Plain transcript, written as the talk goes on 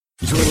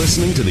You're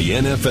listening to the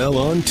NFL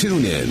on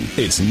TuneIn.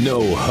 It's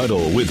No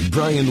Huddle with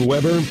Brian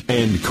Weber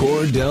and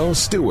Cordell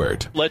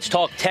Stewart. Let's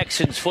talk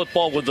Texans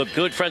football with a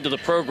good friend of the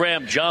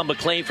program, John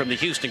McClain from the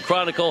Houston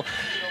Chronicle.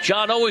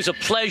 John, always a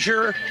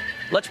pleasure.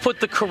 Let's put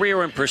the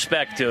career in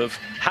perspective.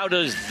 How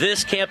does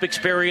this camp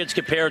experience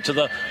compare to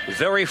the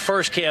very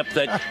first camp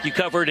that you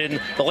covered in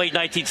the late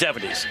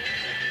 1970s?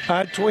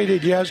 I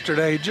tweeted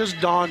yesterday, it just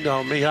dawned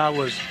on me. I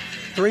was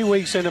 3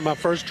 weeks into my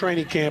first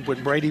training camp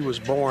when Brady was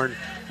born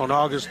on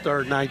August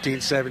 3rd,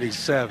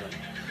 1977.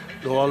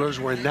 The Oilers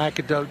were in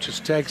Nacogdoches,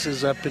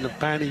 Texas, up in the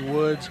Piney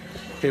Woods.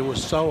 It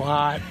was so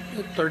hot.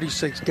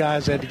 36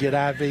 guys had to get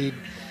IV'd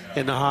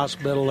in the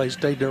hospital. They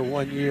stayed there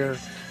 1 year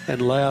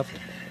and left.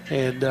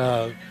 And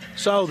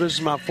so this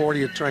is my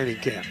 40th training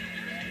camp.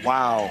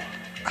 Wow.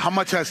 How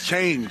much has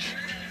changed?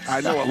 I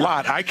know a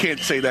lot. I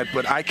can't say that,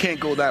 but I can't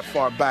go that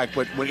far back.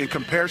 But when in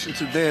comparison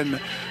to then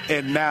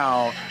and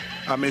now,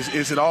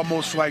 is it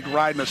almost like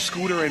riding a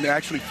scooter and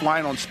actually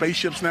flying on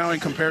spaceships now in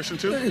comparison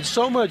to? It's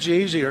so much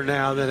easier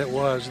now than it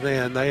was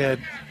then. They had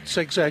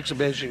 6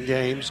 exhibition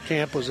games.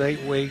 Camp was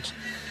 8 weeks.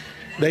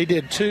 They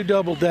did 2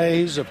 double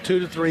days of 2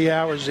 to 3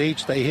 hours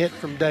each. They hit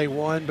from day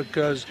one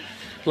because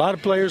a lot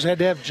of players had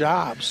to have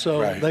jobs.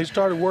 So They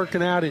started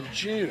working out in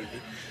June.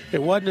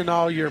 It wasn't an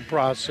all-year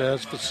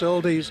process.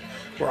 Facilities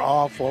were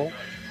awful.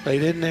 They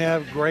didn't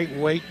have great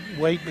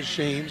weight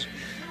machines.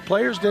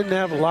 Players didn't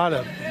have a lot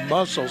of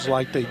muscles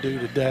like they do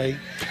today,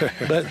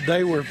 but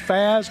they were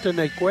fast and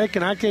they quick.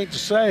 And I can't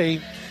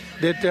say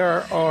that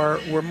there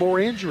were more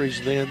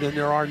injuries then than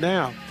there are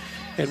now.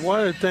 And one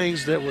of the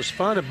things that was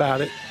fun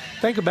about it,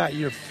 think about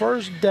your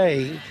first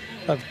day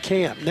of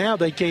camp. Now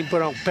they can't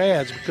put on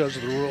pads because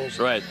of the rules.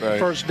 Right.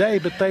 First day,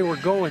 but they were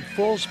going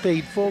full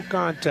speed, full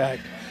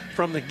contact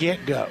from the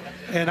get-go.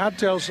 And I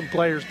tell some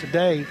players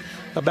today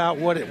about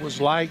what it was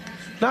like,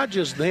 not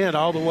just then,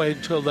 all the way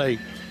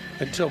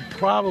until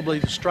probably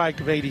the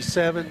strike of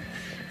 87,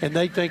 and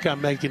they think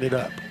I'm making it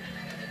up.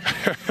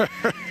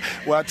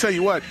 Well, I tell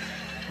you what,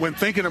 when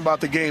thinking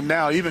about the game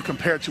now, even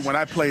compared to when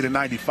I played in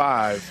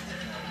 95,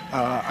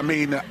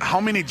 how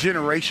many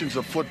generations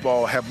of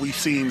football have we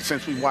seen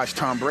since we watched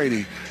Tom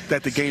Brady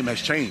that the game has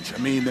changed?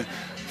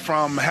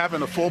 From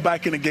having a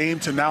fullback in the game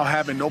to now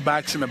having no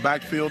backs in the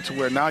backfield to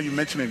where now you're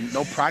mentioning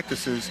no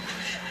practices.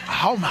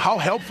 How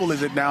helpful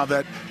is it now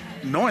that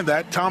knowing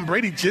that Tom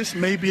Brady just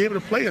may be able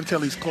to play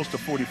until he's close to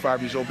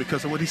 45 years old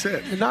because of what he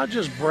said? And not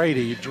just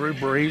Brady. Drew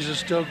Brees is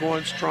still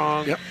going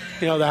strong. Yep.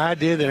 The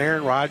idea that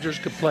Aaron Rodgers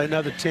could play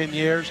another 10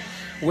 years.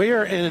 We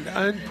are in an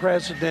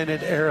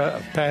unprecedented era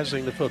of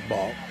passing the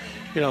football.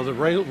 The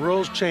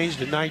rules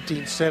changed in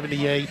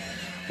 1978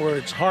 where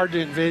it's hard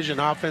to envision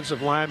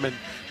offensive linemen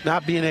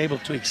not being able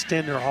to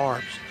extend their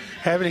arms,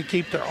 having to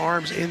keep their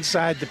arms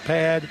inside the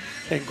pad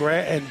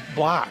and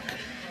block.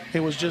 It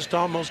was just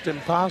almost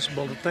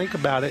impossible to think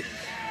about it.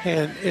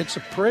 And it's a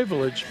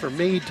privilege for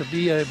me to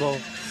be able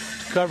to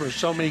cover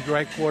so many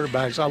great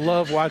quarterbacks. I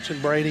love watching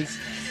Brady.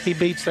 He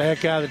beats the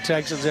heck out of the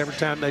Texans every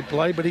time they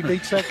play, but he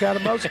beats the heck out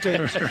of most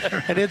teams.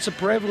 And it's a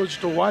privilege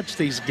to watch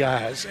these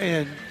guys.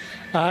 And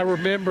I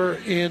remember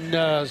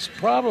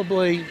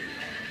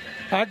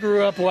I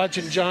grew up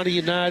watching Johnny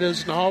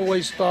Unitas and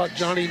always thought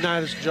Johnny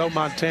Unitas and Joe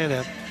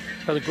Montana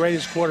are the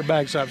greatest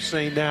quarterbacks I've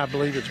seen. Now I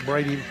believe it's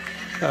Brady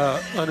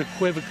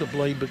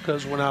unequivocally,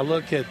 because when I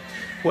look at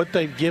what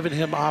they've given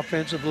him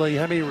offensively,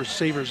 how many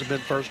receivers have been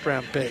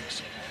first-round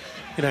picks?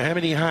 How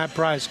many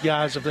high-priced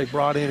guys have they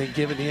brought in and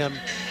given him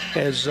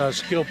as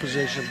skill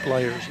position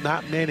players?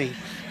 Not many.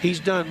 He's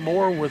done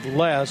more with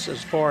less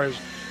as far as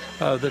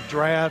the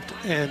draft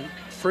and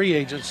free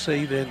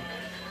agency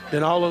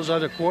than all those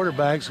other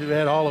quarterbacks who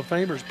had Hall of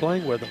Famers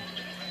playing with them.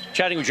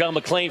 Chatting with John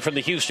McClain from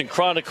the Houston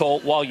Chronicle.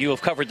 While you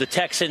have covered the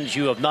Texans,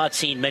 you have not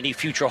seen many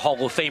future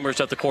Hall of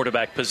Famers at the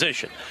quarterback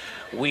position.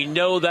 We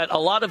know that a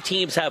lot of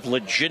teams have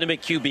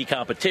legitimate QB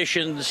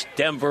competitions.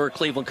 Denver,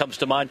 Cleveland comes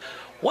to mind.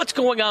 What's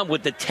going on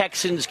with the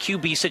Texans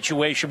QB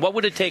situation? What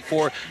would it take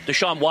for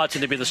Deshaun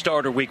Watson to be the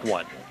starter week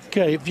 1?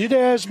 Okay, if you'd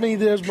asked me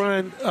this,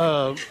 Brian,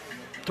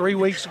 3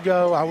 weeks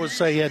ago, I would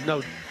say he had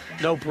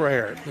no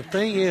prayer. The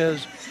thing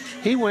is,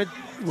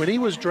 when he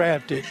was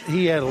drafted,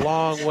 he had a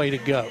long way to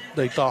go,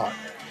 they thought.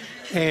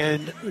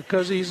 And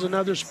because he's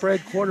another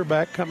spread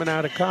quarterback coming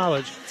out of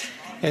college.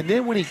 And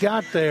then when he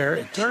got there,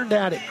 it turned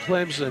out at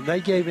Clemson, they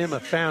gave him a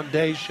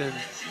foundation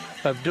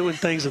of doing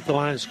things at the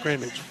line of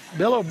scrimmage.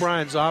 Bill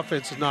O'Brien's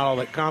offense is not all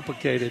that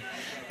complicated,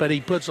 but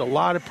he puts a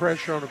lot of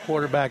pressure on the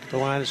quarterback at the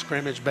line of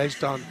scrimmage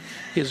based on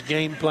his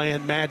game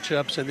plan,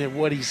 matchups, and then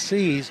what he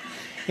sees.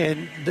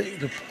 And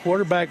the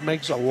quarterback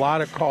makes a lot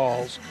of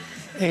calls,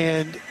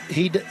 and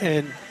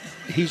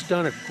he's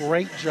done a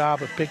great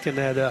job of picking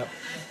that up.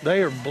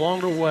 They are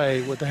blown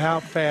away with how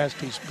fast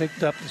he's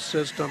picked up the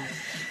system,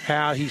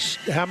 how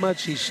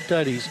much he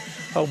studies.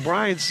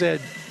 O'Brien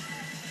said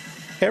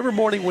every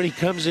morning when he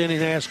comes in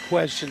and asks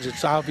questions,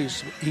 it's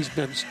obvious he's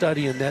been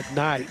studying that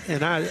night.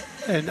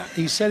 And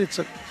he said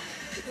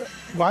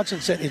Watson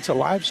said it's a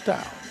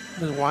lifestyle.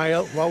 Why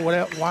else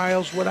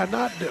would I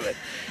not do it?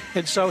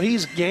 And so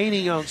he's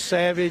gaining on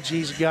Savage.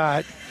 He's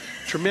got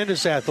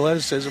tremendous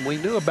athleticism. We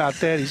knew about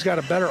that. He's got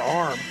a better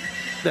arm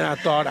than I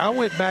thought. I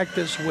went back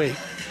this week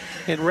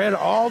and read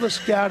all the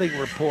scouting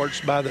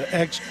reports by the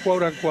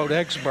quote-unquote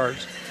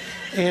experts,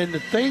 and the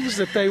things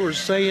that they were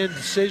saying,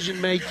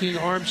 decision-making,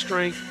 arm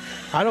strength,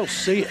 I don't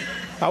see it.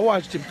 I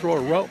watched him throw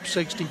a rope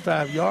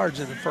 65 yards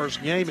in the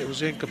first game. It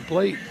was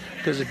incomplete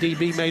because the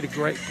DB made a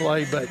great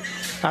play, but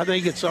I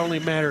think it's only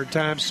a matter of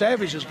time.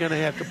 Savage is going to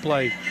have to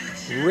play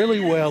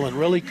really well and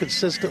really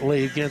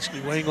consistently against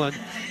New England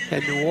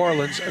and New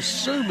Orleans,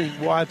 assuming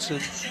Watson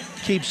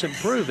keeps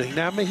improving.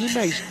 Now, I mean, he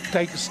may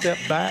take a step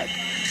back,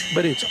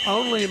 but it's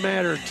only a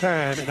matter of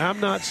time, and I'm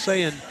not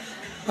saying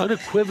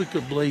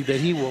unequivocally that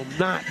he will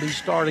not be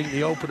starting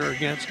the opener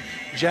against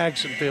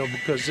Jacksonville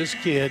because this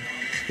kid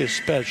is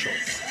special.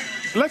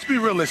 Let's be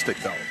realistic,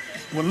 though.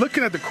 When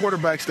looking at the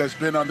quarterbacks that's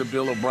been under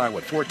Bill O'Brien,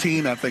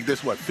 14? I think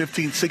this,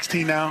 15,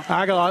 16 now?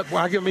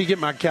 Let me get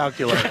my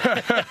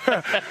calculator.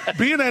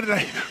 Being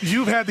that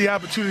you've had the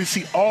opportunity to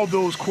see all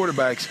those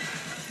quarterbacks,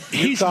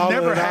 he's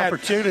never had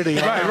opportunity.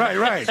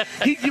 Right.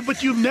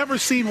 But you've never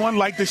seen one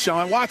like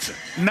Deshaun Watson.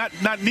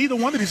 Not neither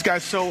one of these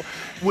guys. So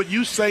would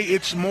you say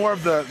it's more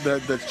of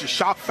the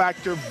shock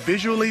factor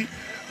visually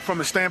from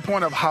the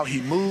standpoint of how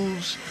he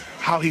moves,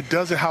 how he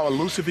does it, how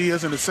elusive he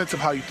is in the sense of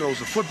how he throws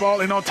the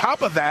football, and on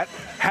top of that,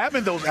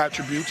 having those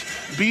attributes,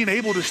 being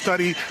able to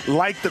study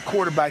like the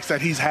quarterbacks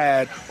that he's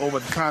had over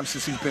the time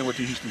since he's been with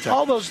the Houston Texans?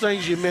 All those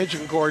things you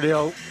mentioned,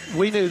 Cordell,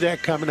 we knew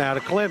that coming out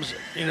of Clemson.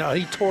 You know,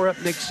 he tore up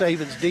Nick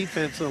Saban's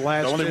defense in the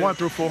last only one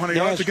threw 400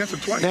 yards against him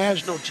twice.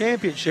 National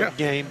championship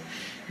game.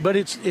 But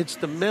it's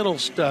the mental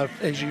stuff,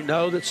 as you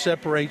know, that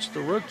separates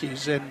the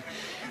rookies.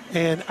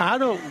 And I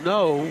don't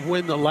know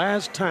when the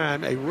last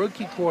time a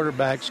rookie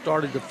quarterback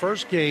started the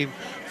first game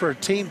for a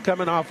team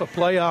coming off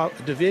a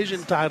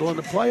division title and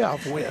a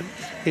playoff win.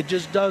 It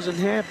just doesn't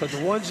happen.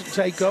 The ones that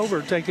take over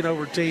are taking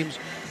over teams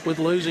with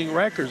losing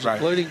records,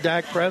 including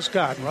Dak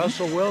Prescott,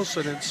 Russell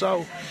Wilson. And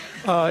so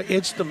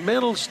it's the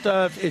mental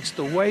stuff. It's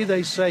the way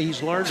they say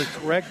he's learned to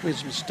correct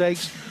his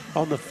mistakes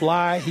on the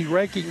fly. He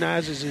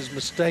recognizes his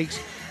mistakes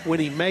when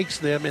he makes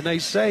them, and they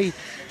say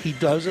he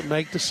doesn't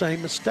make the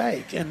same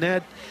mistake. And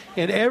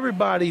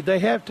everybody, they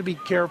have to be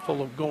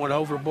careful of going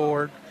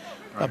overboard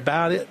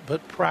about it,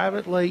 but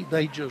privately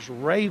they just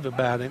rave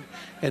about him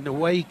and the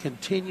way he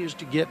continues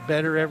to get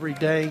better every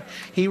day.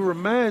 He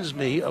reminds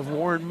me of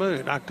Warren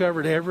Moon. I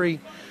covered every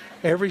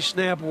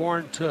snap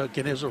Warren took,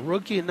 and as a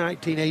rookie in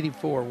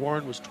 1984,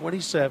 Warren was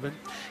 27.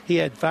 He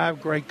had 5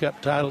 Grey Cup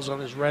titles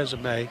on his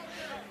resume.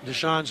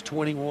 Deshaun's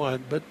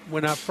 21, but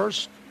when I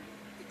first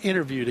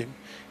interviewed him,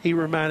 he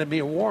reminded me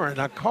of Warren.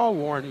 I called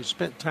Warren, who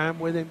spent time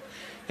with him,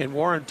 and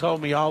Warren told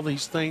me all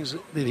these things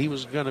that he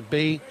was going to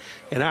be,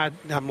 and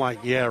I'm like,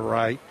 yeah,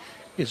 right.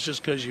 It's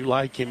just because you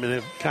like him and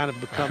have kind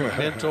of become a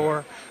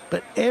mentor.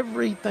 But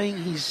everything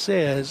he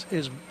says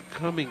is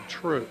coming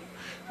true.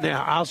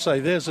 Now, I'll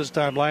say this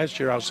time last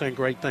year I was saying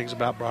great things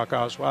about Brock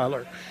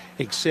Osweiler,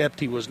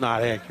 except he was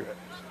not accurate,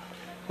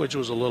 which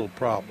was a little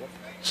problem.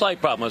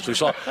 Slight problem, as we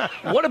saw.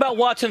 What about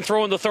Watson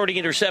throwing the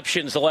 30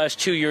 interceptions the last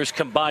 2 years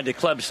combined at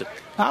Clemson?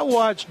 I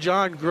watched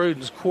John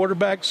Gruden's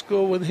quarterback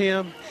school with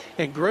him,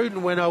 and Gruden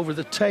went over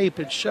the tape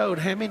and showed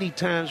how many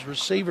times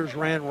receivers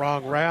ran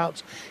wrong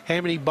routes, how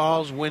many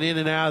balls went in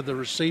and out of the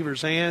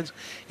receiver's hands.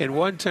 And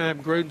one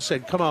time Gruden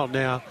said, come on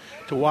now,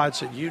 to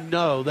Watson, you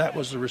know that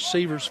was the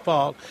receiver's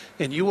fault,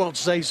 and you won't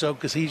say so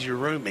because he's your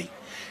roomie.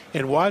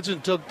 And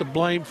Watson took the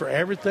blame for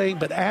everything,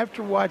 but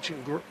after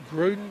watching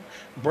Gruden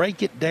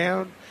break it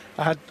down,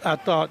 I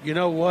thought, you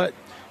know what?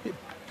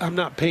 I'm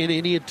not paying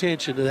any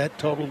attention to that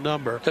total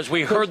number. Because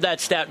we heard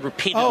that stat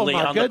repeatedly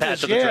on the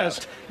path of the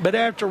draft. But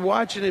after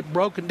watching it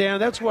broken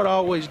down, that's what I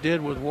always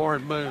did with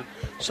Warren Moon.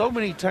 So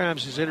many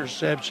times his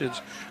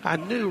interceptions, I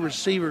knew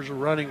receivers were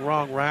running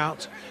wrong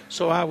routes,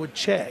 so I would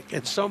check.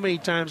 And so many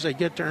times they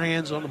get their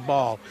hands on the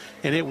ball,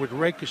 and it would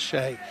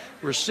ricochet.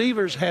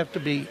 Interceptions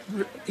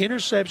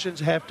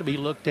have to be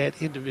looked at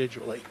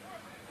individually.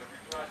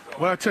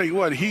 Well, I tell you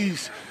what,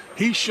 he's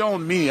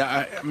shown me,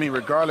 I mean,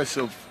 regardless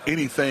of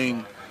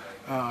anything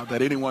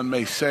that anyone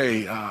may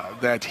say,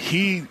 that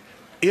he,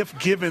 if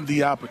given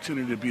the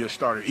opportunity to be a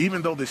starter,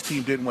 even though this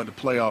team didn't win the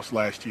playoffs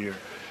last year,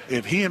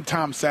 if he and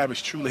Tom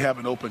Savage truly have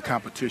an open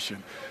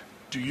competition,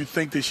 do you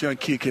think this young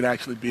kid can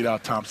actually beat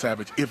out Tom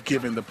Savage if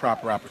given the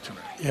proper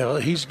opportunity? Yeah, well,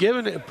 he's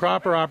given a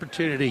proper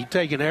opportunity. He's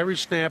taken every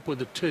snap with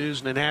the twos,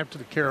 and then after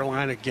the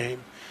Carolina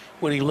game,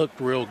 when he looked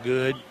real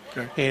good.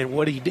 Okay. And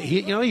what he did,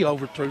 he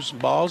overthrew some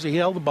balls. He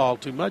held the ball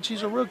too much.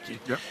 He's a rookie.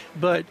 Yep.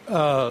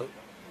 But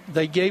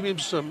they gave him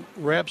some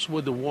reps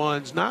with the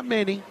ones, not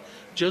many,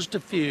 just a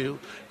few.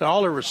 And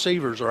all the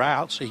receivers are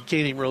out, so you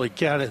can't even really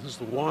count it as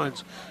the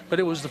ones. But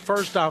it was the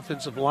first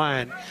offensive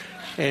line,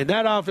 and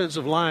that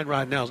offensive line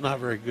right now is not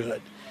very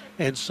good.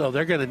 And so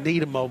they're going to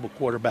need a mobile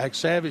quarterback.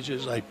 Savage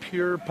is a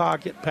pure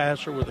pocket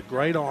passer with a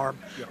great arm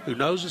who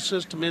knows the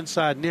system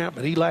inside and out,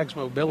 but he lacks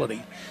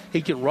mobility.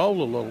 He can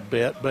roll a little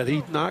bit, but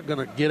he's not going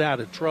to get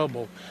out of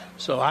trouble.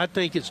 So I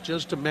think it's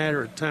just a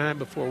matter of time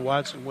before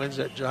Watson wins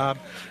that job.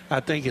 I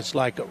think it's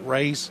like a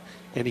race.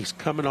 and he's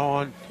coming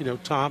on.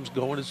 Tom's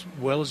going as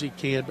well as he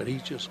can, but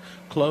he's just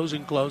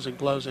closing,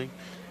 and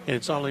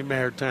it's only a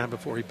matter of time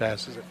before he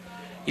passes it.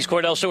 He's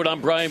Cordell Stewart.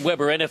 I'm Brian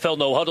Weber. NFL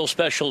No Huddle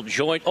special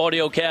joint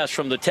audio cast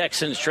from the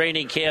Texans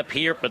training camp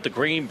here at the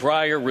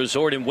Greenbrier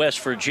Resort in West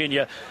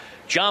Virginia.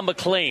 John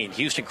McClain,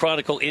 Houston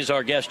Chronicle, is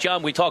our guest.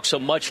 John, we talked so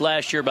much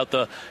last year about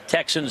the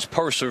Texans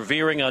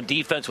persevering on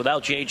defense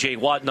without J.J.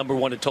 Watt, number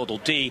one in total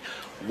D.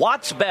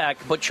 Watt's back,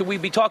 but should we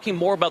be talking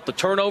more about the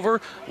turnover,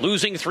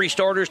 losing 3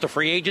 starters to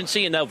free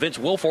agency, and now Vince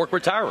Wilfork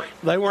retiring?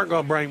 They weren't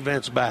going to bring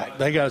Vince back.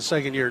 They got a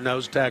second-year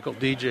nose tackle,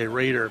 DJ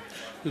Reader,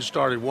 who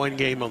started 1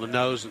 game on the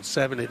nose and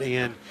 7 at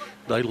end.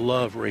 They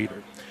love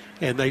Reader.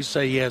 And they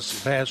say he has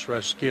some pass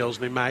rush skills,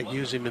 and they might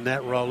use him in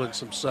that role in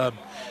some sub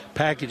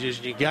packages.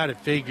 And you got to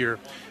figure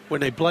when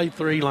they play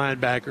 3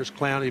 linebackers,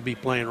 Clowney will be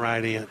playing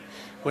right in.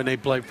 When they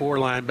play 4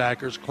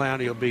 linebackers,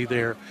 Clowney will be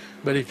there.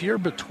 But if you're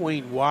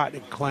between Watt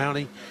and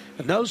Clowney,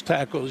 a nose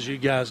tackle, as you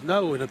guys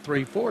know, in a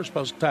 3-4 is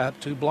supposed to tie up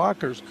 2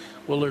 blockers.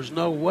 Well, there's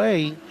no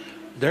way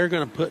they're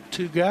going to put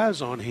 2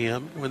 guys on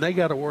him when they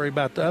got to worry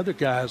about the other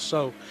guys.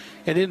 So,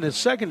 and in the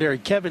secondary,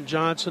 Kevin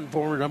Johnson,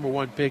 former number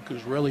 1 pick,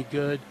 who's really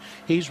good.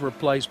 He's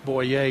replaced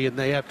Boyer, and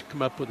they have to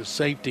come up with a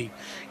safety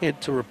and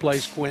to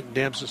replace Quentin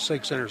Dempsey's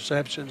 6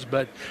 interceptions.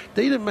 But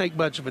they didn't make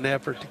much of an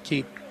effort to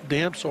keep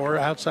Demps or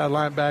outside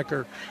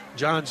linebacker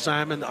John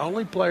Simon, the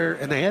only player,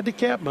 and they had the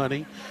cap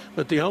money,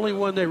 but the only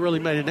one they really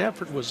made an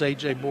effort was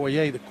A.J.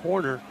 Boyer, the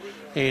corner.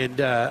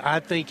 And I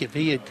think if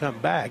he had come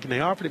back, and they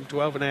offered him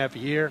 $12.5 a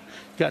year,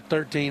 got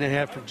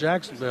 $13.5 from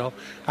Jacksonville,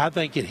 I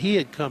think if he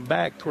had come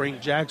back,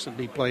 Kareem Jackson would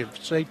be playing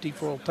safety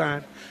full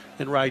time,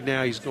 and right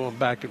now he's going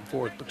back and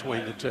forth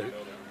between the 2.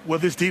 Will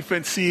this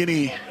defense see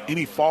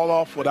any fall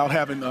off without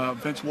having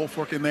Vince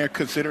Wilfork in there,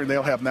 considering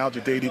they'll have now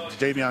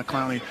Jadeveon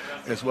Clowney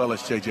as well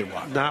as J.J.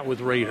 Watt? Not with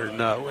Reader,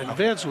 no. And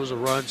Vince was a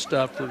run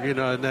stuffer,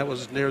 and that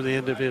was near the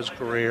end of his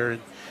career.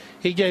 And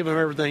he gave him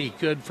everything he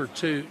could for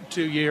two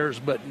years,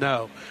 but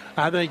no.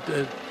 I think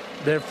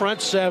their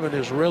front 7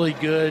 is really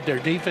good. Their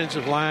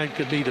defensive line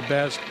could be the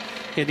best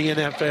in the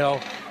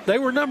NFL. They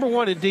were number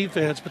 1 in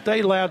defense, but they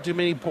allowed too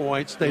many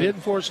points. They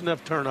didn't force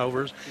enough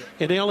turnovers,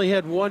 and they only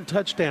had 1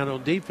 touchdown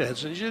on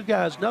defense. And as you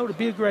guys know, to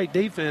be a great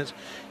defense,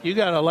 you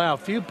got to allow a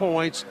few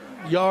points,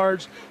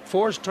 yards,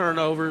 force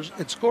turnovers,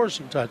 and score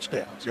some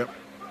touchdowns. Yep.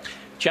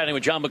 Chatting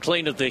with John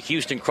McClain of the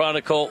Houston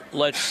Chronicle.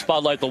 Let's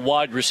spotlight the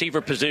wide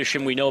receiver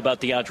position. We know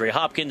about DeAndre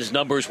Hopkins.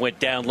 Numbers went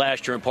down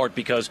last year in part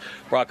because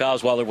Brock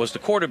Osweiler was the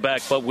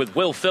quarterback. But with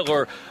Will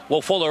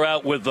Fuller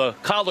out with the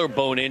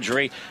collarbone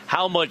injury,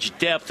 how much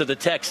depth do the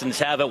Texans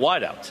have at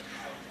wideouts?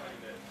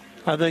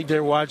 I think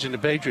they're watching the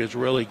Patriots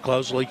really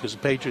closely because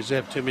the Patriots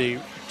have too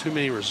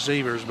many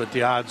receivers. But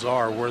the odds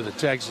are where the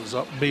Texans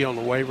be on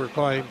the waiver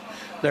claim,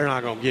 they're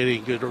not going to get any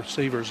good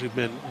receivers who've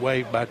been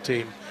waived by a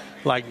team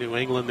like New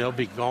England. They'll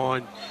be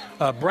gone.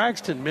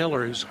 Braxton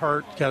Miller, who's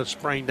hurt, got a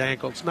sprained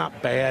ankle. It's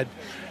not bad.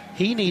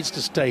 He needs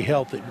to stay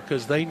healthy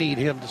because they need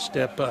him to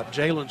step up.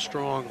 Jalen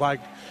Strong, like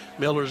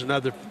Miller's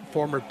another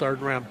former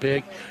 3rd-round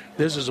pick.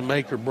 This is a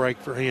make or break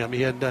for him.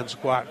 He hadn't done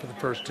squat for the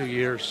first 2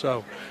 years,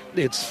 so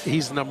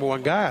he's the number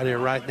 1 guy out here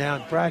right now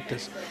in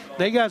practice.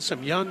 They got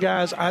some young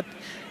guys.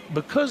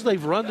 Because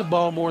they've run the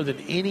ball more than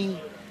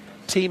any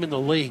team in the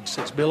league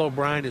since Bill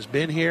O'Brien has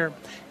been here,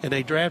 and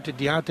they drafted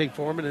Deontay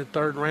Foreman in the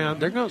 3rd round,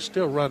 they're going to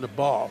still run the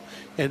ball.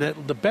 And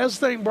the best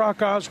thing Brock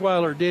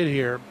Osweiler did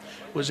here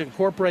was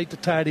incorporate the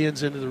tight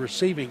ends into the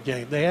receiving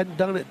game. They hadn't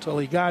done it until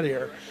he got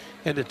here.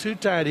 And the 2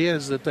 tight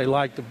ends that they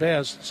liked the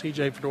best,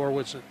 C.J.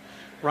 Fedorowicz and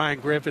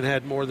Ryan Griffin,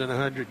 had more than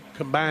 100,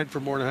 combined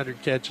for more than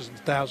 100 catches and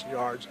 1,000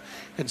 yards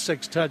and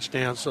 6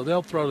 touchdowns. So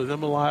they'll throw to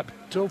them a lot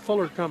until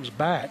Fuller comes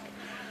back.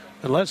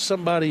 Unless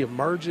somebody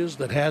emerges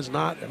that has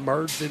not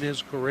emerged in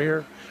his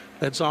career,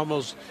 it's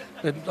almost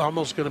going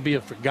to be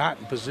a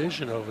forgotten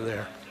position over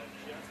there.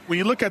 When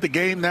you look at the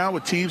game now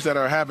with teams that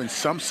are having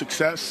some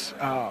success,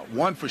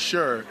 one for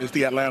sure is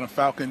the Atlanta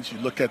Falcons. You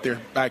look at their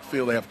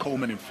backfield, they have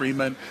Coleman and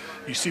Freeman.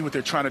 You see what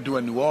they're trying to do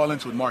in New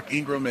Orleans with Mark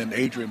Ingram and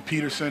Adrian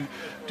Peterson.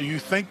 Do you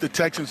think the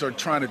Texans are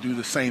trying to do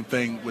the same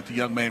thing with the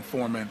young man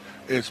Foreman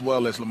as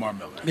well as Lamar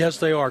Miller? Yes,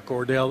 they are,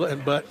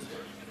 Cordell. But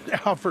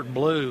Alfred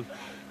Blue,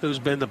 who's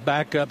been the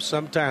backup,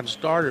 sometimes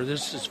starter.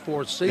 This is his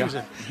 4th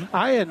season. Yeah. Mm-hmm.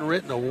 I hadn't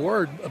written a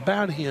word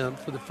about him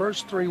for the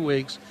first 3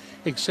 weeks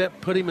except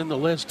put him in the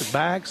list of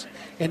backs,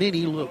 and then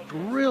he looked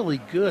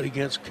really good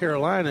against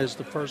Carolina as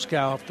the first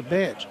guy off the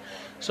bench.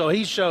 So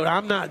he showed,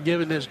 I'm not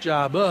giving this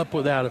job up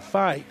without a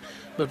fight.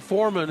 But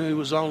Foreman, who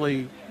was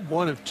only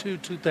one of 2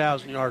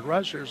 2,000-yard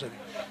rushers in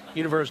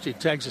University of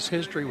Texas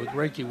history with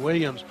Ricky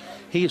Williams,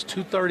 he is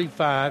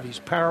 235. He's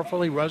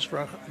powerful. He rushed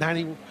for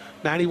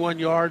 91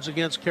 yards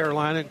against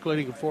Carolina,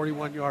 including a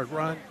 41-yard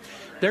run.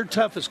 Their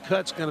toughest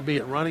cut's going to be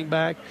at running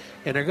back,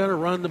 and they're going to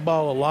run the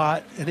ball a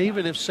lot. And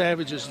even if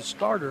Savage is the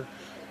starter,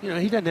 he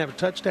doesn't have a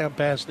touchdown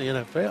pass in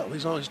the NFL.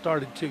 He's only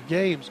started 2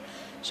 games.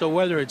 So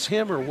whether it's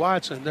him or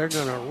Watson, they're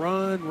going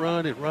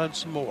to run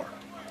some more.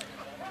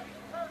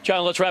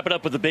 John, let's wrap it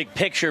up with the big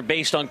picture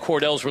based on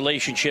Cordell's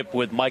relationship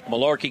with Mike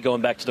Mularkey,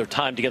 going back to their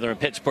time together in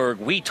Pittsburgh.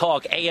 We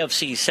talk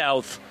AFC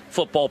South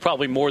football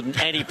probably more than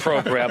any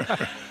program.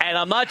 And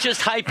I'm not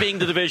just hyping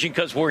the division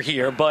because we're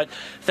here, but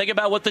think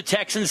about what the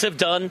Texans have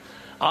done.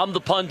 I'm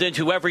the pundit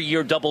who every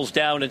year doubles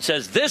down and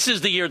says this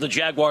is the year the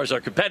Jaguars are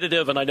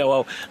competitive, and I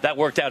know that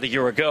worked out a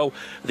year ago.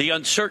 The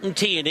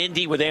uncertainty in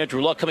Indy with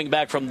Andrew Luck coming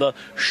back from the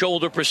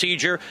shoulder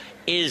procedure.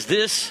 Is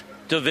this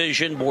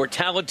division more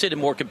talented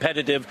and more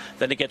competitive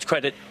than it gets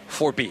credit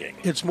for being?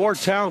 It's more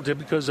talented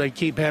because they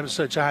keep having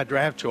such high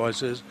draft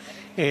choices.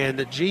 And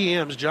the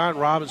GMs, John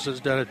Robinson's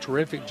done a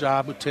terrific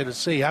job with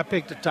Tennessee. I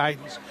picked the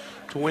Titans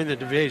to win the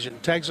division.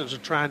 Texans are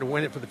trying to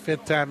win it for the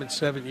 5th time in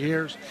 7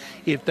 years.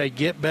 If they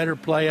get better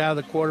play out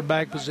of the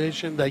quarterback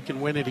position, they can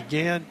win it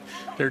again.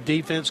 Their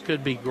defense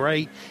could be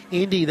great.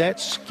 Indy,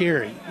 that's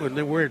scary when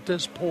we're at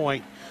this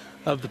point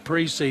of the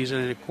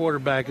preseason and a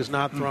quarterback has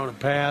not thrown a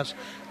pass.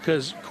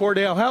 Because,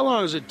 Cordell, how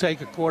long does it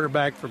take a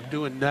quarterback from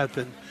doing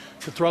nothing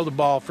to throw the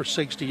ball for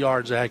 60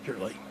 yards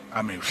accurately?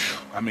 I mean,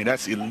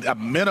 that's a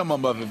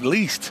minimum of at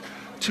least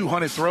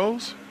 200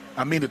 throws.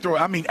 To throw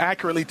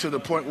accurately to the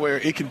point where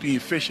it can be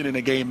efficient in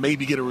a game,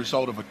 maybe get a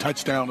result of a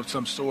touchdown of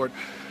some sort,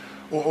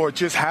 or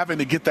just having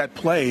to get that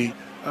play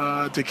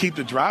to keep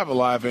the drive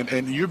alive.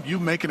 And you're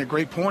making a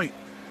great point,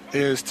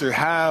 is to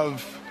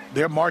have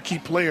their marquee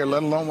player,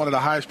 let alone one of the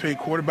highest paid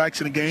quarterbacks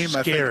in the game.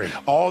 Scary. I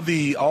think all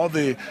the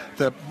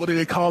what do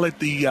they call it?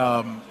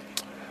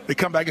 They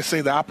come back and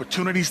say the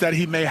opportunities that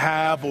he may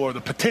have, or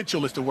the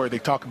potential is the word they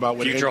talk about.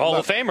 Future Hall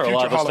of Famer.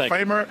 Future Hall of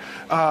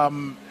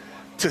Famer.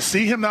 To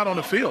see him not on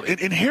the field.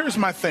 And here's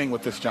my thing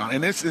with this, John.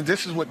 And this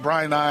is what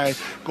Brian and I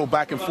go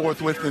back and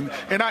forth with.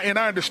 And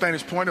I understand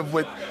his point of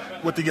with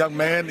the young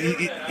man.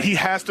 He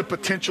has the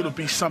potential to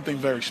be something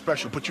very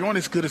special. But you're only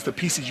as good as the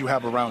pieces you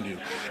have around you.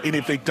 And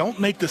if they don't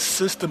make the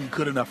system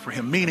good enough for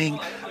him,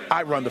 meaning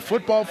I run the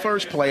football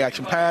first, play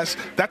action pass.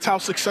 That's how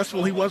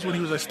successful he was when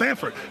he was at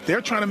Stanford. They're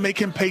trying to make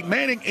him Peyton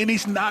Manning, and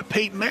he's not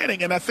Peyton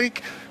Manning. And I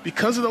think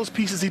because of those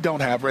pieces he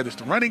don't have, whether it's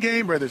the running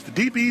game, whether it's the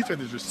DBs,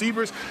 whether it's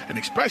receivers, and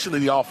especially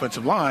the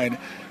offensive line,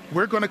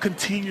 we're going to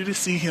continue to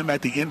see him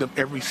at the end of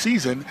every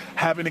season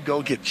having to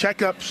go get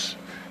checkups,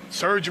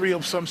 surgery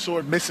of some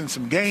sort, missing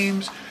some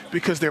games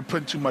because they're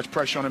putting too much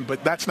pressure on him.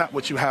 But that's not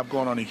what you have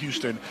going on in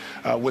Houston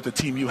with the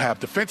team you have.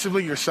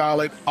 Defensively, you're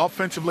solid.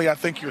 Offensively, I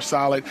think you're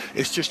solid.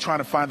 It's just trying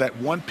to find that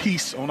one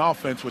piece on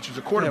offense, which is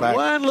a quarterback.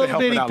 Yeah, one little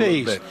bitty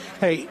piece. Little bit.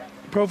 Hey,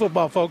 Pro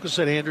Football Focus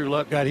said Andrew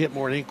Luck got hit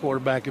more than any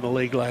quarterback in the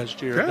league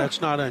last year. Yeah.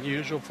 That's not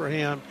unusual for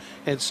him.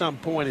 At some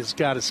point, it's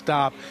got to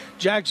stop.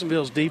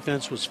 Jacksonville's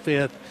defense was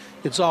 5th.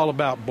 It's all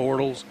about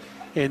Bortles.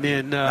 And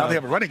then now they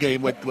have a running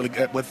game with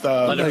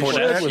Fournette,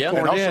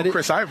 and also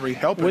Chris Ivory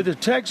helping. With the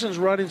Texans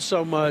running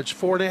so much,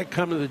 Fournette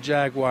coming to the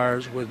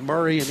Jaguars with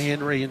Murray and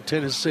Henry in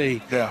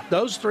Tennessee. Yeah.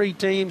 Those three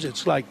teams,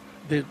 it's like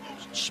the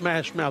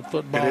smash mouth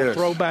football,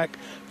 throwback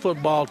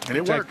football to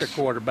protect the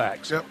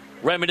quarterbacks. Yep.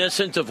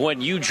 Reminiscent of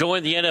when you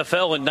joined the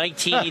NFL in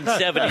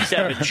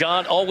 1977.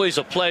 John, always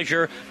a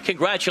pleasure.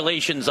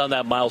 Congratulations on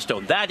that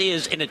milestone. That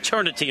is an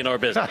eternity in our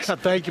business.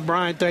 Thank you,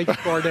 Brian. Thank you,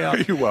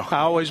 Cordell. You're welcome.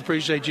 I always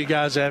appreciate you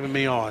guys having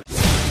me on.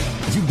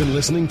 You've been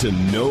listening to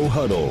No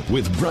Huddle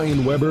with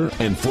Brian Weber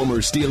and former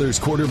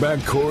Steelers quarterback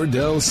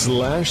Cordell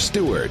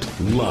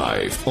 /Stewart.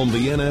 Live on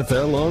the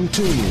NFL on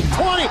TuneIn.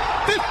 20,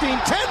 15,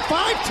 10,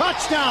 5,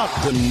 touchdown.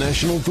 The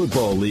National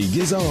Football League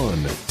is on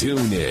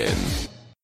TuneIn.